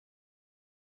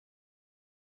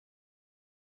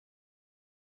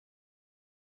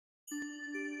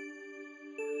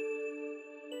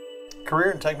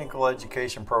Career and technical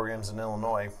education programs in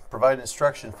Illinois provide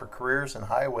instruction for careers in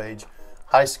high-wage,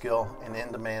 high-skill, and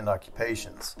in-demand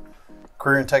occupations.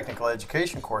 Career and technical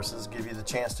education courses give you the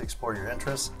chance to explore your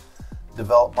interests,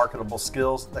 develop marketable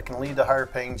skills that can lead to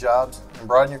higher-paying jobs, and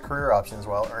broaden your career options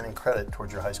while earning credit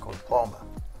towards your high school diploma.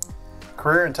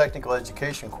 Career and technical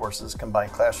education courses combine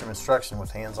classroom instruction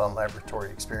with hands-on laboratory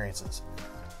experiences.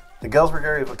 The Galesburg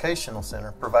Area Vocational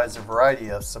Center provides a variety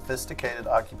of sophisticated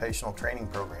occupational training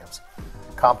programs.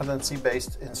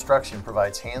 Competency-based instruction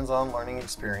provides hands-on learning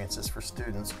experiences for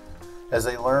students as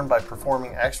they learn by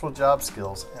performing actual job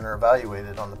skills and are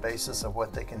evaluated on the basis of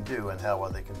what they can do and how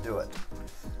well they can do it.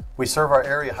 We serve our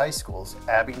area high schools: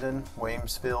 Abingdon,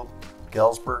 Williamsfield,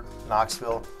 Galesburg,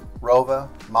 Knoxville, Rova,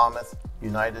 Monmouth,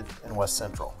 United, and West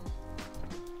Central.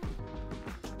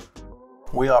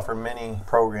 We offer many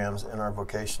programs in our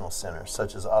vocational center,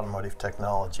 such as automotive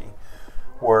technology,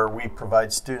 where we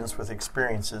provide students with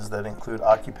experiences that include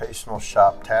occupational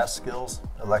shop task skills,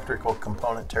 electrical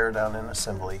component teardown and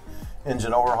assembly,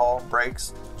 engine overhaul,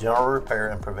 brakes, general repair,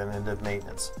 and preventative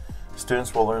maintenance.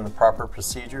 Students will learn the proper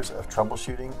procedures of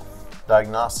troubleshooting,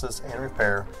 diagnosis, and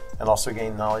repair, and also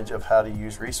gain knowledge of how to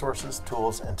use resources,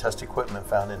 tools, and test equipment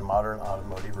found in modern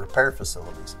automotive repair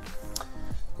facilities.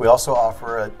 We also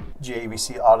offer a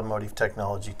GAVC Automotive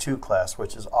Technology 2 class,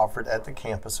 which is offered at the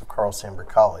campus of Carl Sandburg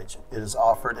College. It is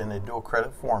offered in a dual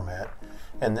credit format,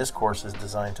 and this course is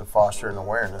designed to foster an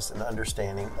awareness and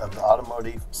understanding of the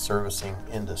automotive servicing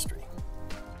industry.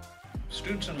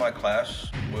 Students in my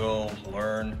class will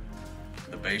learn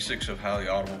the basics of how the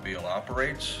automobile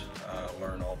operates,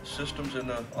 learn all the systems in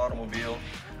the automobile,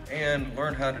 and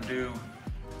learn how to do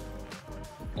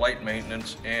light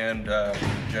maintenance and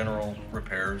general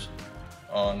repairs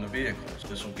on the vehicles.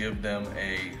 This will give them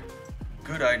a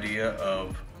good idea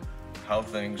of how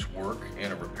things work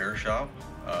in a repair shop,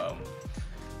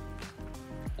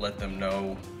 let them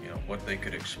know, what they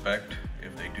could expect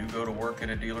if they do go to work at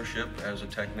a dealership as a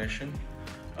technician.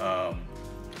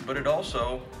 But it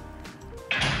also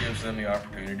gives them the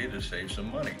opportunity to save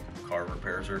some money. Car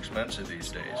repairs are expensive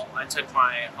these days. I took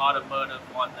my automotive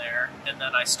one there, and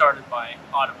then I started my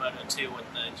automotive 2 with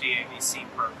the GAVC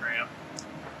program.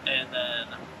 And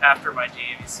then after my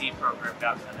GAVC program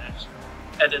got finished,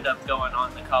 ended up going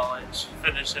on to college,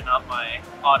 finishing up my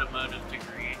automotive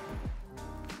degree.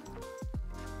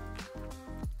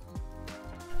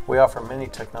 We offer many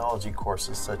technology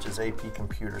courses such as AP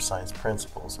Computer Science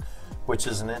Principles, which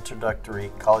is an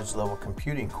introductory college-level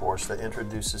computing course that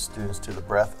introduces students to the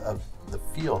breadth of the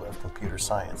field of computer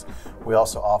science. We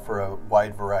also offer a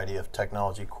wide variety of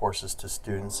technology courses to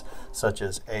students such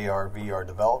as AR/VR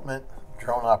development,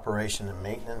 drone operation and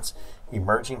maintenance,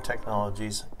 emerging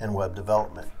technologies, and web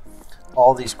development.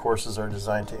 All these courses are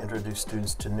designed to introduce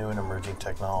students to new and emerging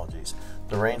technologies.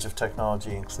 The range of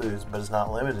technology includes, but is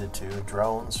not limited to,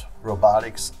 drones,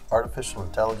 robotics, artificial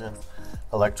intelligence,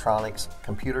 electronics,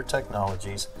 computer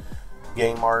technologies,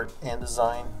 game art and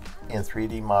design, and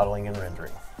 3D modeling and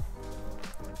rendering.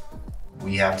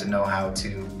 We have to know how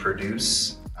to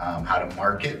produce, how to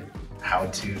market, how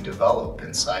to develop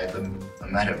inside the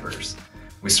metaverse.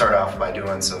 We start off by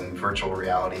doing some virtual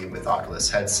reality with Oculus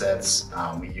headsets.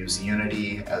 We use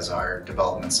Unity as our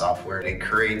development software. It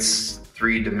creates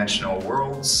three-dimensional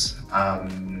worlds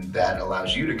that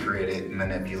allows you to create it and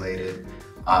manipulate it,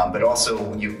 but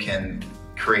also you can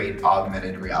create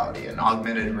augmented reality. And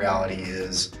augmented reality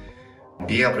is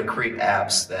being able to create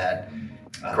apps that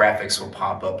graphics will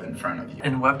pop up in front of you.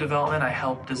 In web development, I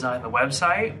helped design the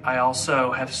website. I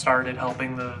also have started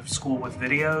helping the school with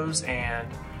videos and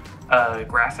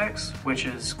graphics, which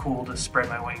is cool to spread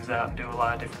my wings out and do a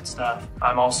lot of different stuff.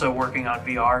 I'm also working on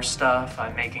VR stuff.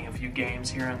 I'm making a few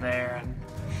games here and there, and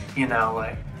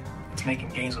it's making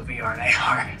games with VR and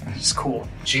AR. It's cool.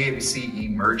 GAVC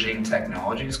Emerging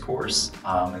Technologies course,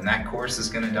 and that course is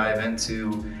going to dive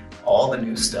into all the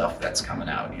new stuff that's coming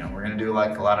out. We're going to do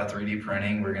like a lot of 3D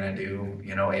printing. We're going to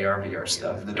do, AR, VR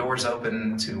stuff. The door's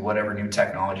open to whatever new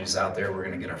technologies out there we're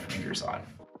going to get our fingers on.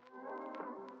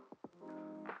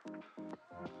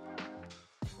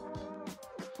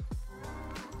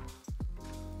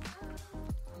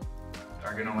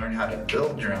 Are going to learn how to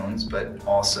build drones, but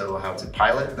also how to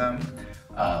pilot them,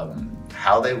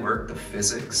 how they work, the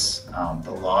physics,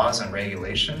 the laws and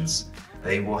regulations.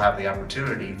 They will have the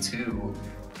opportunity to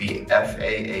be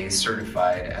FAA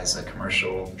certified as a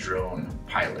commercial drone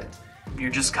pilot.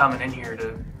 You're just coming in here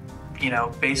to,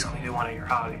 basically do one of your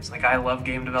hobbies. Like, I love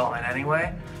game development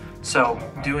anyway, So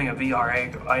doing a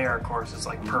AR course is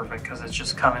like perfect because it's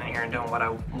just coming in here and doing what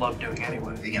I love doing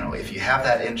anyway. You know, if you have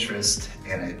that interest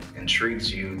and it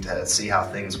intrigues you to see how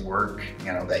things work,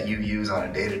 you know, that you use on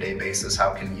a day-to-day basis,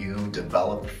 how can you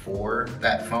develop for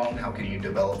that phone? How can you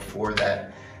develop for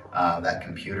that that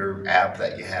computer app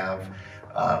that you have?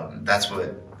 That's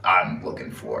what I'm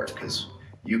looking for, because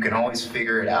you can always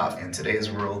figure it out. In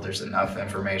today's world, there's enough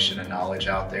information and knowledge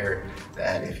out there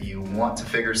that if you want to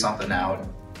figure something out,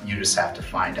 you just have to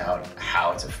find out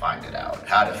how to find it out,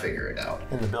 how to figure it out.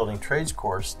 In the Building Trades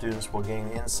course, students will gain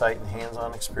insight and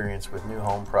hands-on experience with new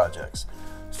home projects.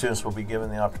 Students will be given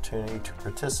the opportunity to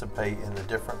participate in the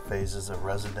different phases of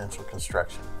residential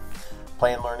construction.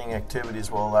 Planned learning activities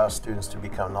will allow students to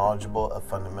become knowledgeable of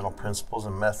fundamental principles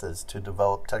and methods to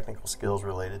develop technical skills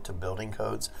related to building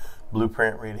codes,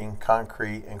 blueprint reading,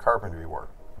 concrete, and carpentry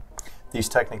work. These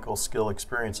technical skill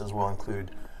experiences will include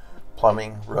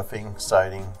plumbing, roofing,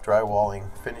 siding, drywalling,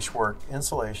 finish work,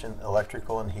 insulation,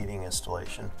 electrical and heating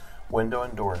installation, window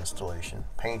and door installation,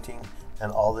 painting,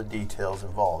 and all the details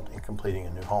involved in completing a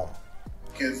new home.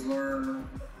 Kids learn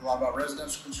a lot about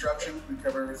residential construction. We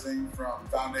cover everything from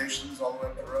foundations all the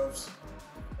way up to roofs.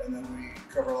 And then we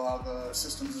cover a lot of the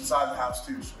systems inside the house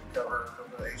too. So we cover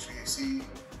the HVAC,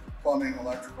 plumbing,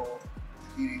 electrical,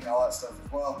 heating, all that stuff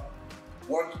as well.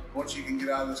 What you can get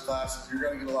out of this class is you're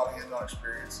going to get a lot of hands-on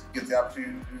experience. You get the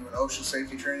opportunity to do an OSHA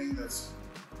safety training that's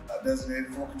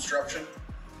designated for construction.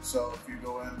 So if you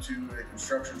go into a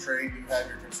construction trade, you have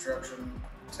your construction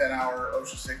 10-hour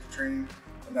OSHA safety training,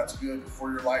 and that's good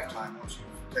for your lifetime once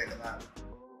you've taken that.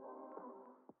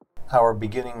 Our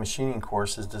beginning machining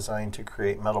course is designed to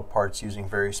create metal parts using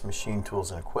various machine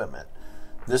tools and equipment.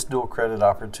 This dual credit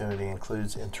opportunity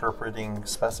includes interpreting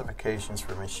specifications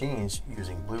for machines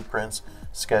using blueprints,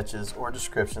 sketches, or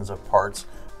descriptions of parts,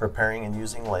 repairing and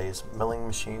using lathes, milling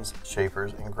machines,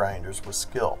 shapers, and grinders with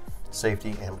skill,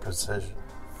 safety, and precision.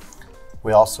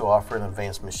 We also offer an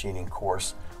advanced machining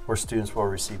course where students will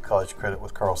receive college credit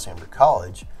with Galesburg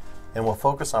College and will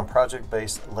focus on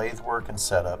project-based lathe work and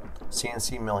setup,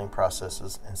 CNC milling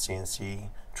processes, and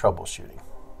CNC troubleshooting.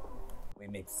 We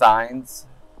make signs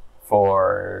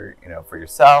for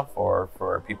yourself or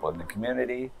for people in the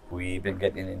community. We've been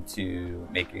getting into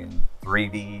making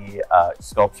 3D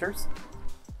sculptures.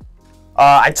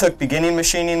 I took beginning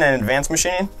machining and advanced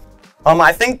machining.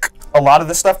 I think a lot of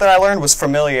the stuff that I learned was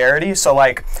familiarity, so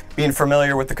like being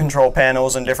familiar with the control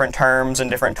panels and different terms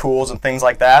and different tools and things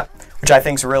like that, which I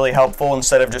think is really helpful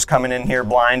instead of just coming in here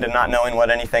blind and not knowing what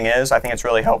anything is. I think it's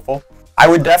really helpful. I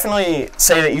would definitely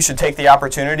say that you should take the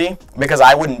opportunity because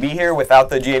I wouldn't be here without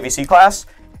the GAVC class,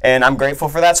 and I'm grateful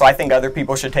for that, so I think other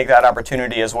people should take that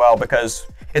opportunity as well because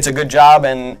it's a good job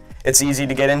and it's easy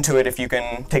to get into it if you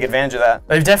can take advantage of that.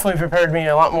 They've definitely prepared me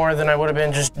a lot more than I would have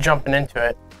been just jumping into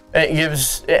it.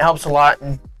 It helps a lot.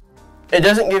 It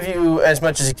doesn't give you as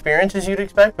much as experience as you'd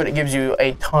expect, but it gives you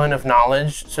a ton of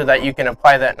knowledge so that you can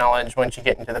apply that knowledge once you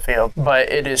get into the field.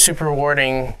 But it is super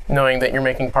rewarding knowing that you're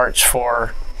making parts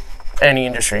for any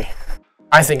industry.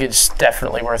 I think it's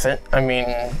definitely worth it. I mean,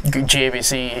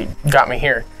 GAVC got me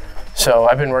here, so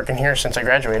I've been working here since I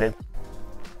graduated.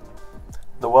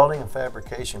 The welding and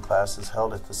fabrication class is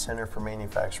held at the Center for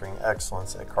Manufacturing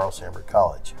Excellence at Galesburg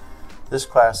College. This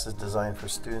class is designed for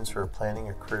students who are planning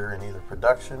a career in either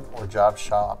production or job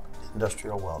shop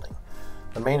industrial welding.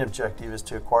 The main objective is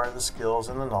to acquire the skills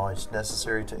and the knowledge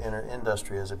necessary to enter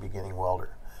industry as a beginning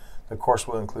welder. The course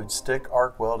will include stick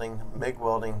arc welding, MIG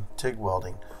welding, TIG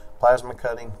welding, plasma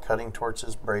cutting, cutting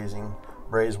torches, brazing,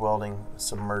 braze welding,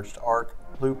 submerged arc,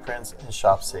 blueprints, and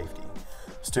shop safety.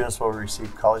 Students will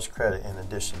receive college credit in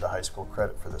addition to high school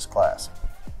credit for this class.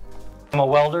 I'm a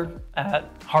welder at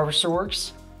Harvester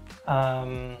Works.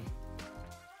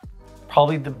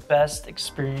 Probably the best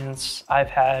experience I've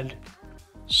had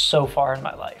so far in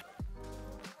my life.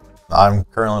 I'm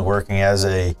currently working as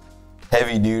a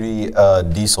heavy-duty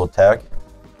diesel tech.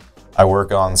 I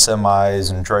work on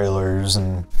semis and trailers,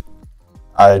 and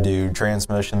I do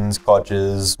transmissions,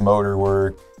 clutches, motor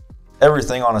work.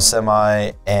 Everything on a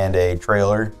semi and a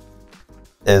trailer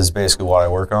is basically what I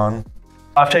work on.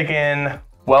 I've taken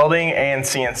welding and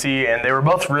CNC, and they were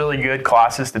both really good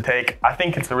classes to take. I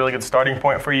think it's a really good starting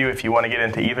point for you if you want to get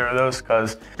into either of those,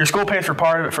 because your school pays for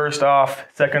part of it first off.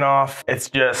 Second off,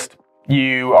 it's just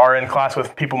you are in class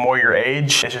with people more your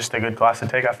age. It's just a good class to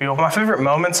take, I feel. My favorite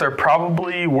moments are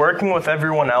probably working with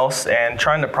everyone else and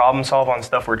trying to problem solve on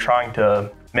stuff we're trying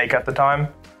to make at the time.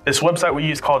 This website we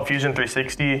use called Fusion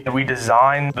 360, we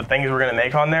design the things we're gonna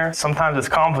make on there. Sometimes it's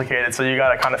complicated, so you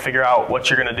gotta kind of figure out what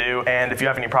you're gonna do, and if you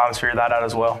have any problems, figure that out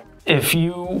as well. If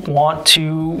you want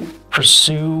to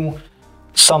pursue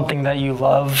something that you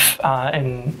love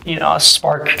and a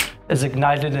spark is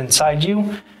ignited inside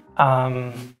you,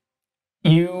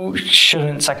 you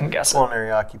shouldn't second guess it.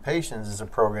 Culinary Occupations is a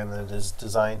program that is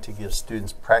designed to give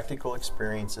students practical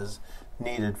experiences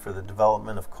needed for the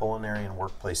development of culinary and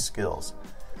workplace skills.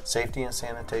 Safety and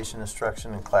sanitation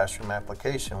instruction and classroom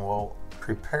application will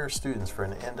prepare students for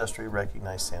an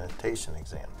industry-recognized sanitation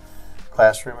exam.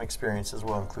 Classroom experiences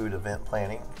will include event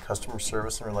planning, customer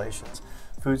service and relations,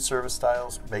 food service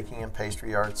styles, baking and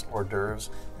pastry arts, hors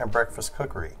d'oeuvres, and breakfast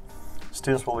cookery.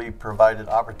 Students will be provided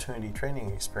opportunity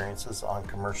training experiences on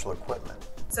commercial equipment.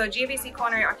 So GAVC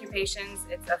Culinary Occupations,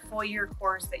 it's a full-year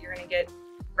course that you're going to get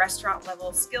restaurant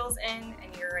level skills in,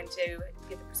 and you're going to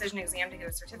get the precision exam to get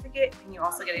a certificate, and you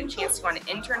also get a chance to go on an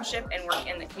internship and work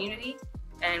in the community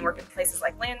and work at places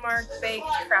like Landmark, Bake,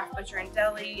 Craft Butcher and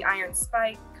Deli, Iron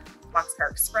Spike,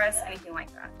 Boxcar Express, anything like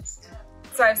that.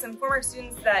 So I have some former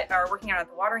students that are working out at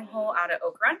the watering hole out at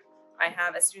Oak Run. I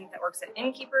have a student that works at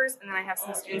Innkeepers, and then I have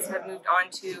some students who have moved on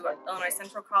to Illinois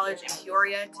Central College in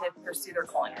Peoria to pursue their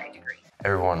culinary degree.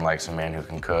 Everyone likes a man who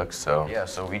can cook, so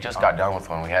we just got done with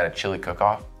one. We had a chili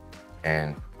cook-off,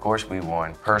 and of course we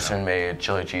won. Person made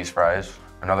chili cheese fries.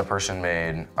 Another person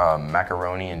made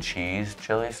macaroni and cheese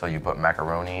chili, so you put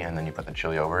macaroni and then you put the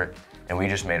chili over it. And we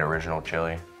just made original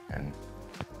chili, and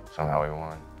somehow we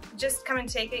won. Just come and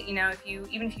take it.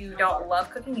 Even if you don't love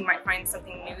cooking, you might find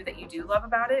something new that you do love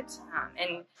about it.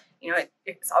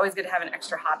 It's always good to have an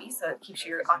extra hobby, so it keeps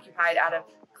you occupied out of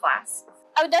class.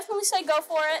 I would definitely say go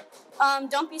for it.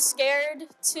 Don't be scared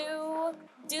to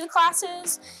do the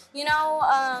classes. You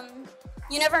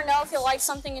never know if you'll like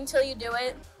something until you do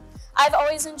it. I've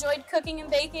always enjoyed cooking and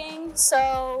baking,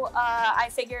 so I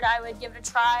figured I would give it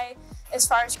a try as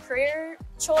far as career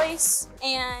choice,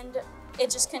 and it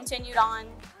just continued on.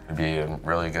 It'd be a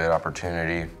really good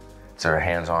opportunity. It's a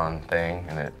hands-on thing,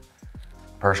 and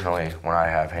personally, when I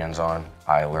have hands-on,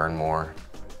 I learn more.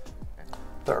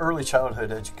 The Early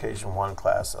Childhood Education 1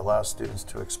 class allows students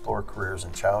to explore careers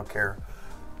in childcare,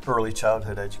 early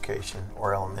childhood education,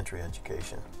 or elementary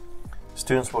education.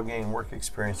 Students will gain work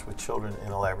experience with children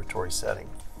in a laboratory setting.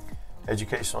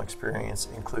 Educational experience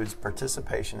includes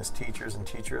participation as teachers and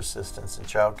teacher assistants in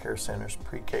child care centers,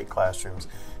 pre-K classrooms,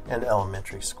 and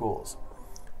elementary schools.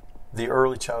 The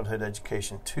Early Childhood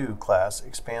Education 2 class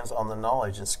expands on the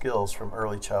knowledge and skills from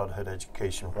Early Childhood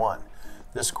Education 1.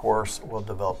 This course will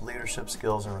develop leadership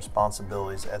skills and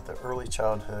responsibilities at the early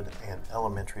childhood and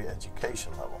elementary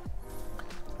education level.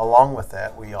 Along with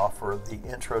that, we offer the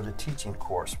Intro to Teaching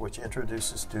course, which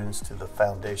introduces students to the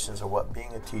foundations of what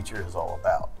being a teacher is all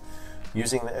about.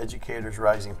 Using the Educators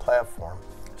Rising platform,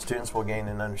 students will gain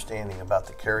an understanding about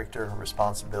the character,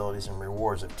 responsibilities, and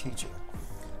rewards of teaching.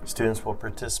 Students will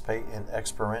participate in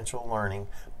experiential learning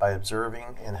by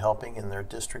observing and helping in their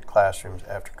district classrooms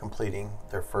after completing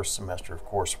their first semester of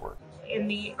coursework. In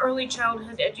the Early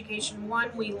Childhood Education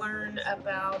 1, we learn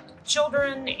about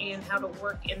children and how to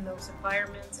work in those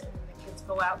environments, and the kids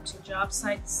go out to job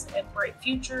sites at Bright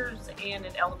Futures and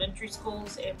in elementary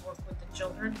schools and work with the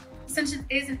children. Since it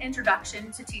is an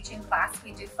introduction to teaching class,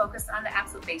 we do focus on the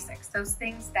absolute basics, those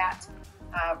things that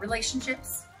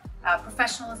relationships,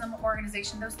 professionalism,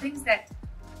 organization, those things that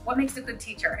what makes a good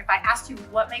teacher. If I asked you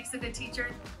what makes a good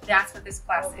teacher, that's what this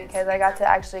class is. Because I got to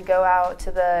actually go out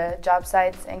to the job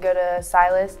sites and go to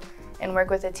Silas and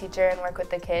work with the teacher and work with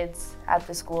the kids at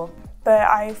the school. But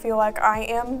I feel like I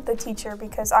am the teacher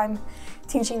because I'm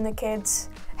teaching the kids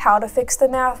how to fix the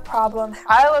math problem.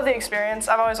 I love the experience.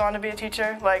 I've always wanted to be a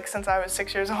teacher, since I was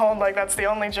 6 years old. That's the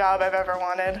only job I've ever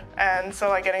wanted. And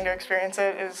so getting to experience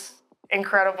it is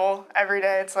incredible every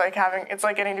day. It's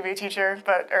like getting to be a teacher,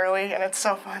 but early, and it's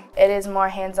so fun. It is more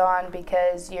hands-on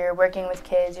because you're working with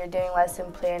kids, you're doing lesson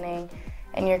planning,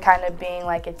 and you're kind of being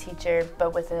like a teacher,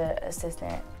 but with an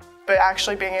assistant. But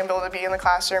actually being able to be in the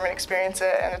classroom and experience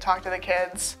it and to talk to the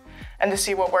kids and to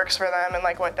see what works for them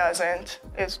and what doesn't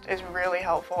is really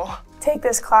helpful. Take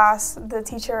this class. The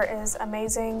teacher is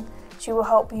amazing. She will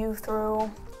help you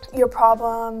through your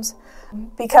problems.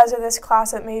 Because of this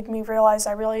class, it made me realize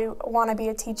I really want to be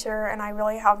a teacher and I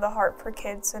really have the heart for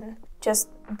kids and just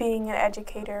being an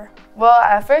educator. Well,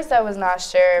 at first I was not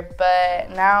sure,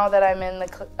 but now that I'm in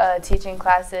the teaching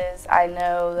classes, I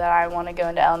know that I want to go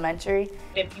into elementary.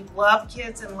 If you love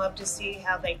kids and love to see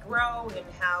how they grow and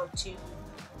how to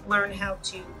learn how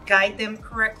to guide them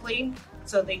correctly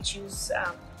so they choose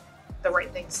the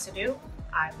right things to do,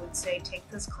 I would say take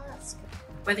this class.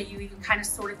 Whether you even kind of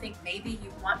sort of think maybe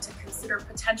you want to consider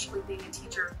potentially being a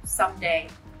teacher someday,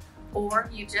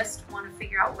 or you just want to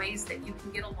figure out ways that you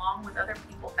can get along with other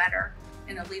people better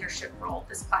in a leadership role,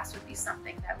 this class would be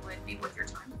something that would be worth your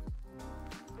time.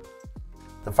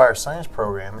 The Fire Science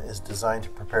program is designed to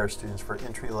prepare students for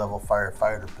entry-level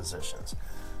firefighter positions.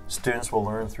 Students will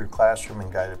learn through classroom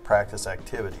and guided practice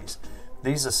activities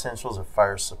these essentials of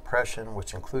fire suppression,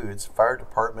 which includes fire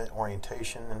department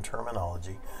orientation and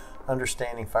terminology,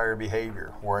 understanding fire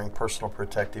behavior, wearing personal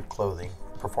protective clothing,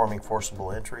 performing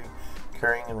forcible entry,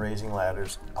 carrying and raising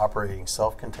ladders, operating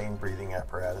self-contained breathing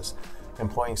apparatus,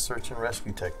 employing search and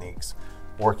rescue techniques,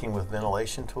 working with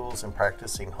ventilation tools, and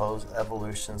practicing hose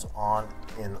evolutions on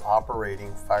and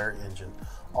operating fire engine,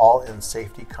 all in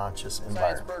safety-conscious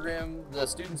environment. Science program, the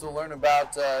students will learn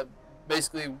about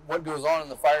basically what goes on in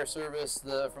the fire service,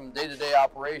 from day-to-day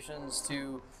operations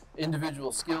to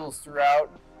individual skills throughout,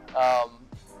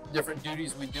 different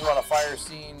duties we do on a fire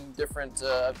scene, different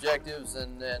objectives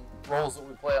and roles that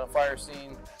we play on a fire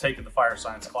scene. Taking the fire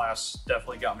science class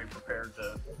definitely got me prepared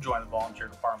to join the volunteer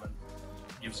department.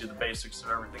 Gives you the basics of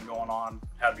everything going on,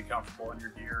 how to be comfortable in your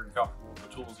gear and comfortable with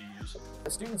the tools you use. The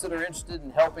students that are interested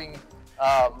in helping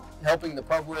the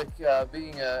public,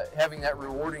 having that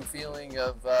rewarding feeling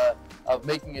of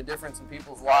making a difference in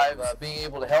people's lives, being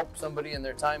able to help somebody in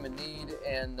their time of need,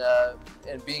 and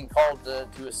being called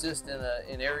to assist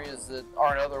in areas that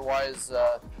aren't otherwise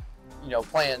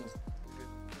planned.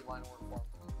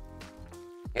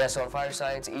 Yeah, so in fire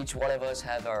science, each one of us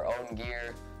have our own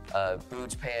gear,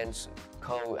 boots, pants,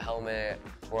 coat, helmet.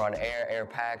 We're on air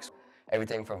packs,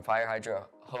 everything from fire hydrant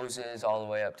hoses all the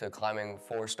way up to climbing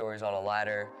 4 stories on a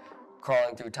ladder,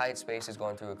 crawling through tight spaces,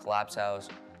 going through a collapse house,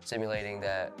 simulating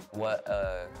what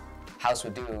a house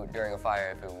would do during a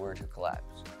fire if it were to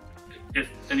collapse. If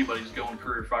anybody's going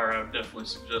career fire, I would definitely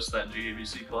suggest that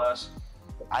GAVC class.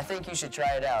 I think you should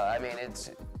try it out. I mean,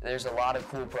 there's a lot of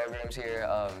cool programs here.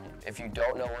 If you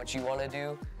don't know what you want to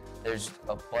do, there's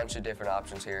a bunch of different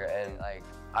options here, and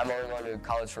I'm only going to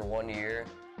college for 1 year.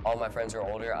 All my friends are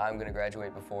older. I'm going to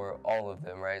graduate before all of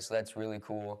them, right? So that's really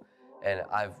cool, and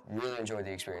I've really enjoyed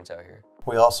the experience out here.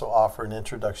 We also offer an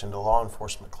introduction to law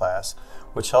enforcement class,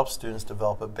 which helps students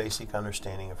develop a basic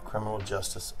understanding of criminal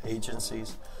justice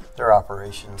agencies, their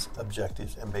operations,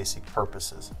 objectives, and basic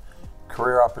purposes.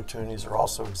 Career opportunities are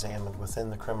also examined within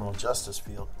the criminal justice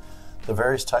field. The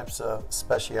various types of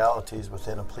specialities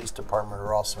within a police department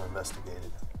are also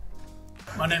investigated.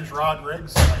 My name is Rod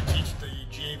Riggs. I teach the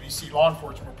GAVC law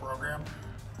enforcement program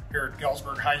here at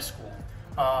Galesburg High School.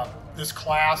 This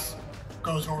class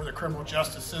goes over the criminal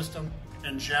justice system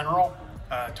in general.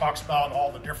 Talks about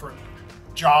all the different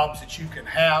jobs that you can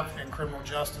have in criminal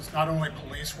justice, not only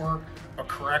police work, but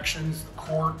corrections, the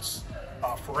courts,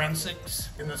 forensics.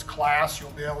 In this class,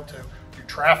 you'll be able to do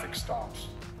traffic stops.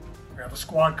 We have a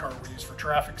squad car we use for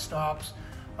traffic stops.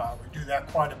 We do that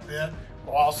quite a bit.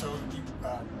 We'll also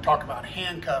talk about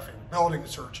handcuffing, building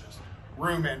searches,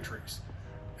 room entries,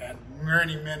 and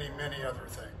many, many, many other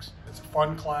things. It's a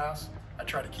fun class. I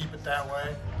try to keep it that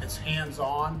way. It's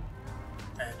hands-on,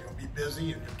 and you'll be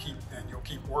busy, and you'll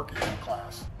keep working in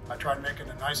class. I try to make it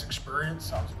a nice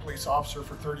experience. I was a police officer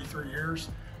for 33 years,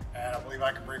 and I believe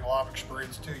I can bring a lot of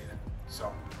experience to you.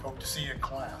 So hope to see you in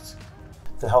class.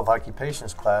 The Health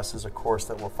Occupations class is a course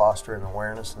that will foster an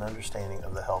awareness and understanding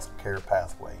of the health care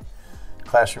pathway.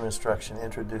 Classroom instruction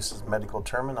introduces medical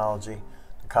terminology,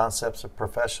 the concepts of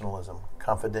professionalism,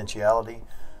 confidentiality,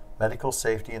 medical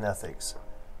safety, and ethics.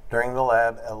 During the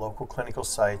lab at local clinical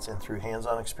sites and through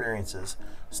hands-on experiences,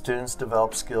 students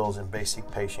develop skills in basic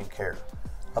patient care.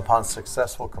 Upon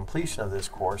successful completion of this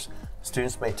course,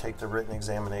 students may take the written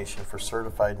examination for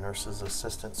Certified Nurses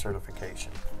Assistant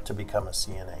certification to become a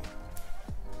CNA.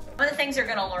 One of the things they're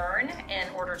going to learn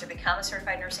in order to become a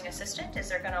certified nursing assistant is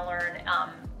they're going to learn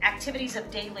activities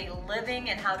of daily living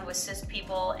and how to assist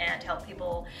people and help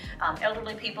people,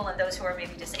 elderly people and those who are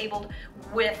maybe disabled,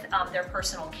 with their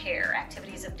personal care.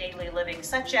 Activities of daily living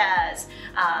such as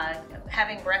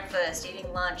having breakfast,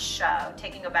 eating lunch,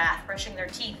 taking a bath, brushing their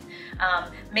teeth,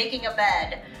 making a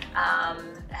bed,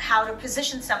 how to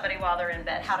position somebody while they're in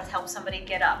bed, how to help somebody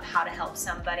get up, how to help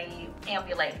somebody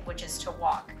ambulate, which is to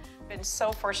walk. Been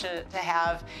so fortunate to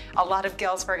have a lot of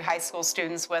Galesburg High School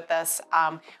students with us.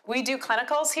 We do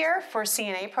clinicals here for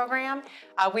CNA program.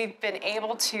 We've been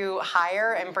able to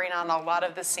hire and bring on a lot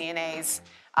of the CNAs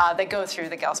that go through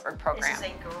the Galesburg program. This is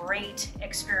a great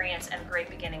experience and great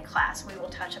beginning class. We will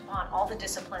touch upon all the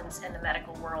disciplines in the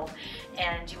medical world,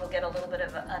 and you will get a little bit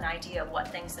of an idea of what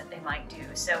things that they might do.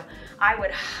 So I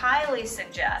would highly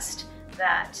suggest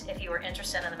that if you are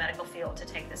interested in the medical field, to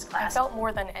take this class. I felt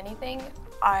more than anything,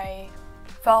 I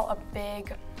felt a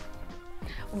big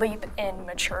leap in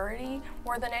maturity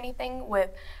more than anything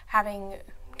with having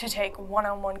to take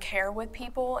one-on-one care with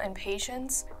people and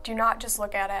patients. Do not just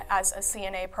look at it as a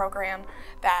CNA program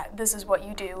that this is what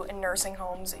you do in nursing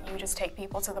homes. You just take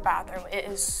people to the bathroom. It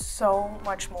is so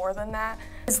much more than that.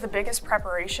 It's the biggest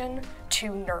preparation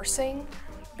to nursing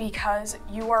because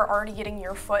you are already getting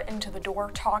your foot into the door,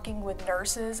 talking with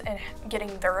nurses and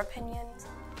getting their opinions.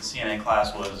 The CNA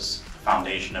class was the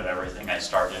foundation of everything I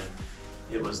started.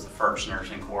 It was the first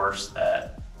nursing course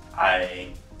that I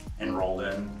enrolled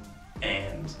in,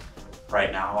 and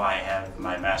right now I have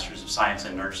my Master's of Science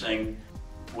in Nursing.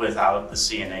 Without the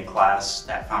CNA class,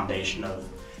 that foundation of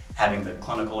having the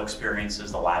clinical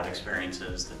experiences, the lab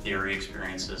experiences, the theory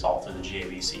experiences, all through the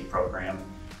GAVC program,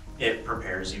 it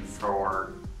prepares you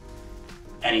for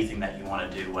anything that you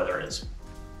want to do, whether it's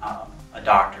a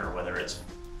doctor, whether it's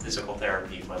physical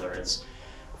therapy, whether it's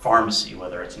pharmacy,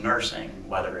 whether it's nursing,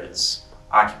 whether it's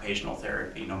occupational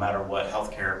therapy. No matter what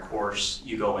healthcare course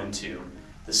you go into,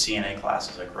 the CNA class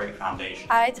is a great foundation.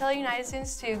 I tell United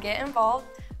students to get involved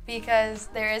because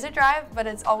there is a drive, but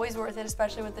it's always worth it,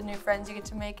 especially with the new friends you get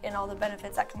to make and all the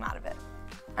benefits that come out of it.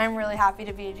 I'm really happy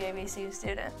to be a JVCU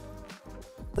student.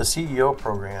 The CEO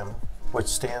program, which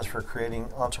stands for Creating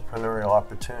Entrepreneurial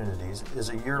Opportunities, is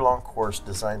a year-long course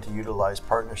designed to utilize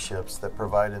partnerships that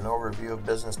provide an overview of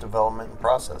business development and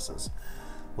processes.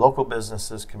 Local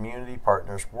businesses, community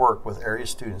partners work with area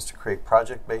students to create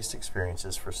project-based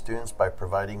experiences for students by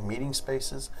providing meeting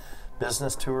spaces,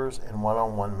 business tours, and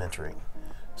one-on-one mentoring.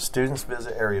 Students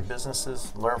visit area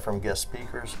businesses, learn from guest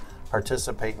speakers,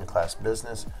 participate in class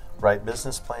business, write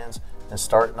business plans, and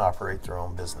start and operate their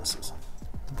own businesses.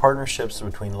 The partnerships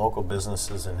between local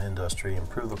businesses and industry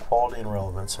improve the quality and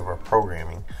relevance of our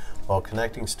programming while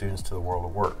connecting students to the world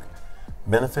of work.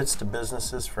 Benefits to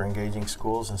businesses for engaging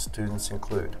schools and students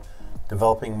include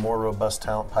developing more robust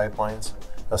talent pipelines,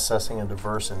 assessing a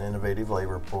diverse and innovative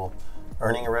labor pool,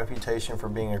 earning a reputation for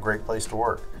being a great place to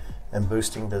work, and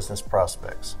boosting business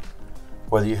prospects.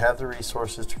 Whether you have the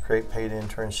resources to create paid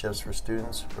internships for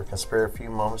students or can spare a few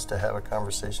moments to have a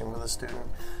conversation with a student,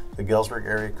 the Galesburg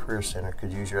Area Career Center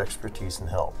could use your expertise and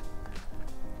help.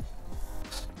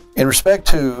 In respect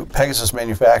to Pegasus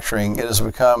Manufacturing, it has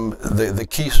become the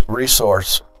key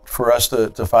resource for us to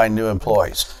find new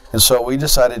employees. And so we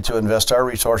decided to invest our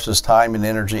resources, time, and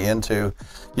energy into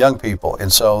young people.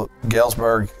 And so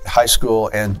Galesburg High School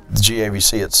and the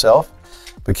GAVC itself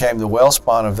became the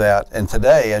wellspawn of that. And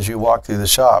today, as you walk through the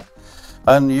shop,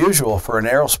 unusual for an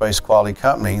aerospace quality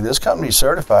company, this company is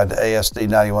certified to ASD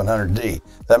 9100D.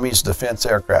 That means defense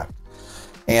aircraft.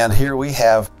 And here we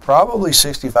have probably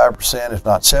 65%, if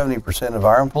not 70% of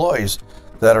our employees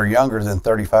that are younger than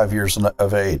 35 years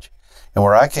of age. And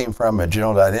where I came from at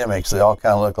General Dynamics, they all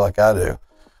kind of look like I do.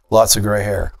 Lots of gray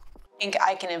hair. I think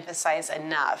I can emphasize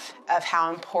enough of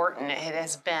how important it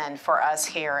has been for us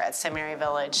here at Seminary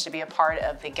Village to be a part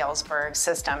of the Galesburg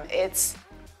system. It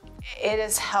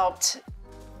has helped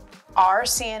our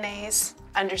CNAs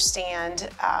understand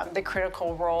the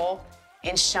critical role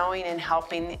in showing and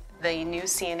helping the new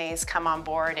CNAs come on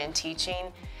board and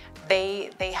teaching.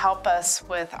 They help us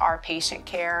with our patient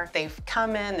care. They've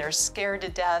come in, they're scared to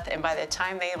death, and by the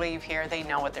time they leave here, they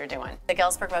know what they're doing. The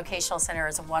Galesburg Vocational Center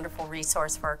is a wonderful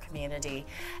resource for our community,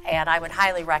 and I would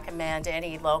highly recommend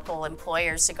any local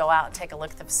employers to go out and take a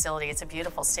look at the facility. It's a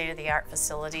beautiful state-of-the-art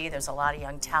facility. There's a lot of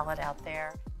young talent out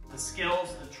there. The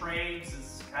skills, the trades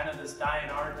is kind of this dying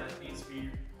art that needs to be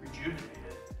rejuvenated.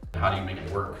 How do you make it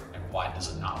work, and why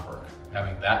does it not work?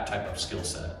 Having that type of skill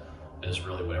set is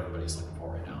really what everybody's looking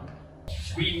for right now.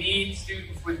 We need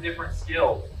students with different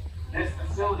skills. This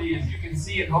facility, as you can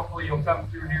see, and hopefully you'll come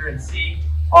through here and see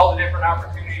all the different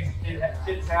opportunities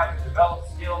kids have to develop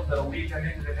skills that'll lead them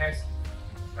into the next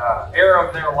era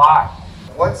of their life.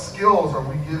 What skills are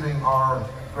we giving our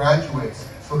graduates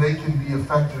so they can be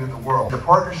effective in the world? The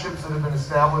partnerships that have been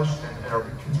established and are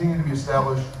continuing to be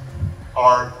established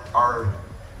are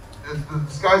the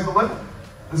sky's the limit.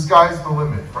 The sky's the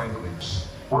limit, frankly.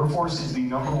 Workforce is the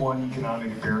 #1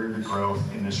 economic barrier to growth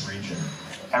in this region.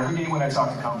 Every day when I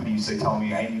talk to companies, they tell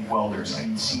me I need welders, I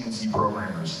need CNC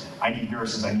programmers, I need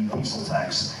nurses, I need diesel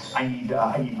techs, I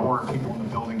need more people in the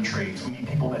building trades. We need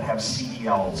people that have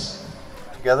CDLs.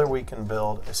 Together we can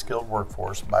build a skilled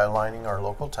workforce by aligning our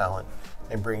local talent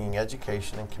and bringing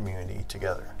education and community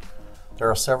together. There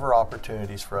are several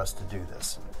opportunities for us to do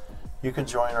this. You could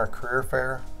join our career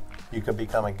fair, you could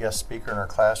become a guest speaker in our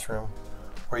classroom,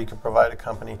 or you could provide a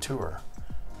company tour,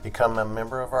 become a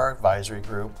member of our advisory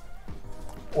group,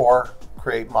 or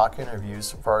create mock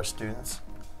interviews for our students,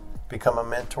 become a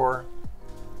mentor,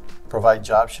 provide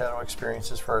job shadow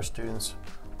experiences for our students,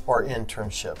 or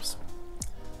internships.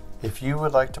 If you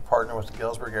would like to partner with the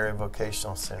Galesburg Area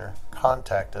Vocational Center,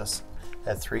 contact us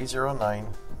at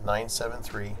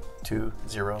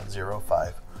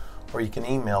 309-973-2005, or you can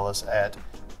email us at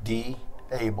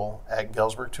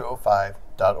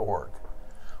dable@galesburg205.org,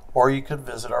 or you could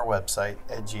visit our website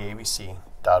at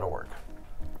gavc.org.